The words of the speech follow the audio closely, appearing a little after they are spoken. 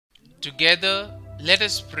Together, let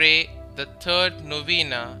us pray the third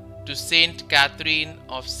novena to St Catherine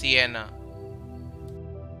of Siena.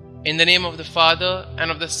 In the name of the Father, and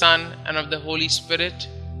of the Son, and of the Holy Spirit.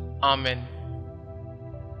 Amen.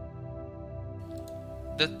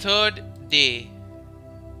 The third day,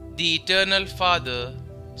 the Eternal Father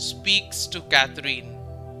speaks to Catherine.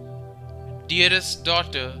 Dearest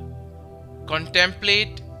daughter,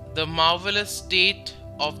 contemplate the marvelous state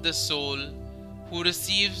of the soul who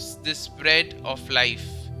receives this bread of life,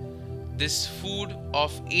 this food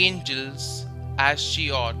of angels, as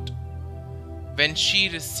she ought. When she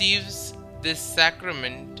receives this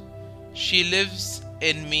sacrament, she lives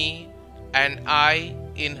in me and I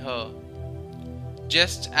in her.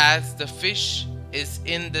 Just as the fish is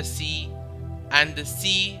in the sea and the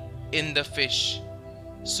sea in the fish,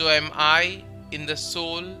 so am I in the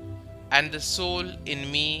soul and the soul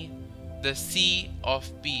in me, the sea of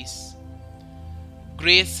peace.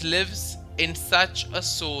 Grace lives in such a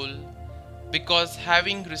soul because,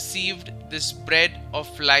 having received this bread of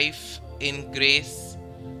life in grace,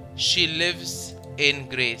 she lives in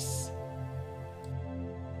grace.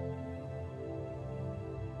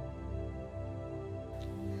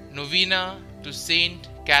 Novena to St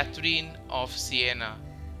Catherine of Siena.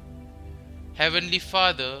 Heavenly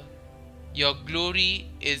Father, your glory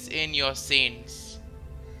is in your saints.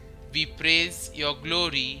 We praise your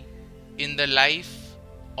glory in the life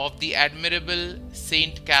of the admirable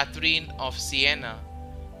St Catherine of Siena,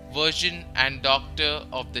 Virgin and Doctor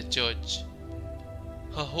of the Church.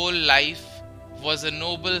 Her whole life was a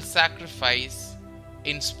noble sacrifice,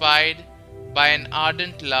 inspired by an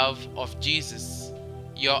ardent love of Jesus,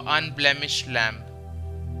 your unblemished Lamb.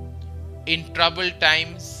 In troubled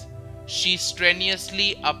times, she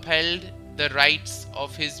strenuously upheld the rights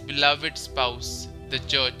of his beloved spouse, the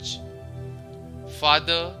Church.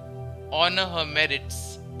 Father, honor her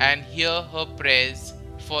merits and hear her prayers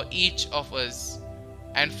for each of us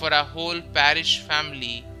and for our whole parish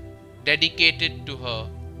family dedicated to her.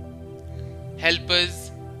 Help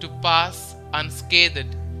us to pass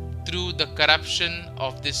unscathed through the corruption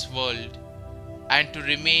of this world and to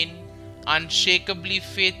remain unshakably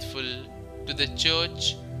faithful to the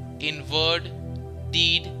Church in word,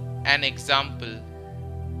 deed, and example.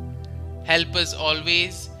 Help us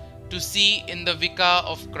always to see in the Vicar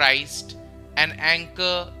of Christ an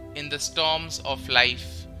anchor in the storms of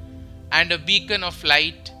life and a beacon of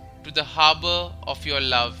light to the harbor of your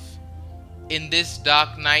love in this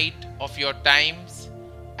dark night of your times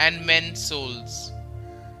and men's souls.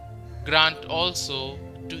 Grant also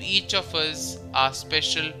to each of us our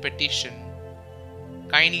special petition.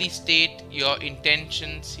 Kindly state your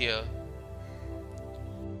intentions here.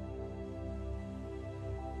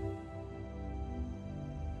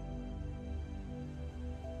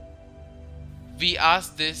 We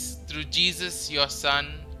ask this through Jesus, your Son,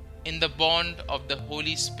 in the bond of the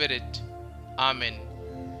Holy Spirit. Amen.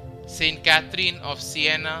 St. Catherine of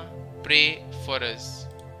Siena, pray for us.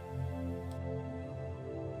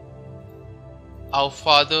 Our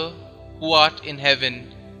Father, who art in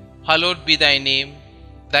heaven, hallowed be thy name.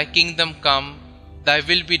 Thy kingdom come, thy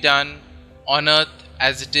will be done, on earth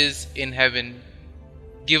as it is in heaven.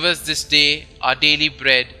 Give us this day our daily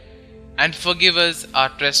bread, and forgive us our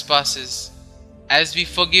trespasses, as we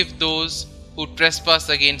forgive those who trespass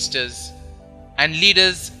against us. And lead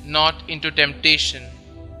us not into temptation,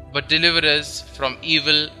 but deliver us from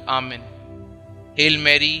evil. Amen. Hail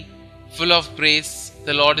Mary, full of grace,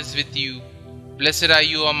 the Lord is with you. Blessed are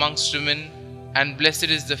you amongst women, and blessed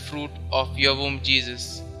is the fruit of your womb,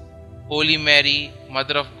 Jesus. Holy Mary,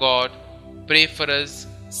 Mother of God, pray for us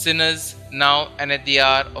sinners, now and at the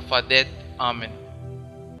hour of our death. Amen.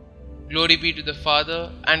 Glory be to the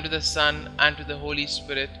Father, and to the Son, and to the Holy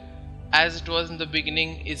Spirit, as it was in the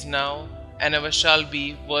beginning, is now, and ever shall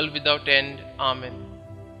be, world without end. Amen.